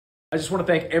I just want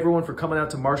to thank everyone for coming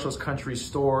out to Marshall's Country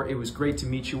Store. It was great to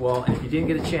meet you all. And if you didn't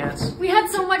get a chance, we had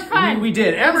so much fun. We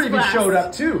did. Amber even showed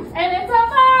up too. And it's a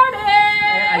party!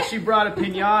 And she brought a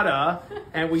piñata,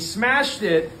 and we smashed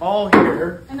it all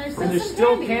here. And there's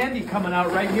still candy coming out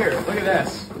right here. Look at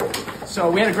this. So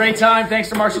we had a great time. Thanks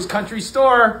to Marshall's Country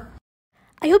Store.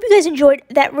 I hope you guys enjoyed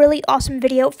that really awesome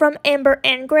video from Amber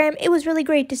and Graham. It was really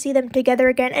great to see them together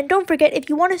again. And don't forget, if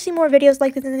you want to see more videos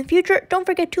like this in the future, don't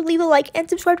forget to leave a like and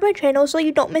subscribe to my channel so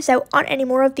you don't miss out on any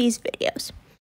more of these videos.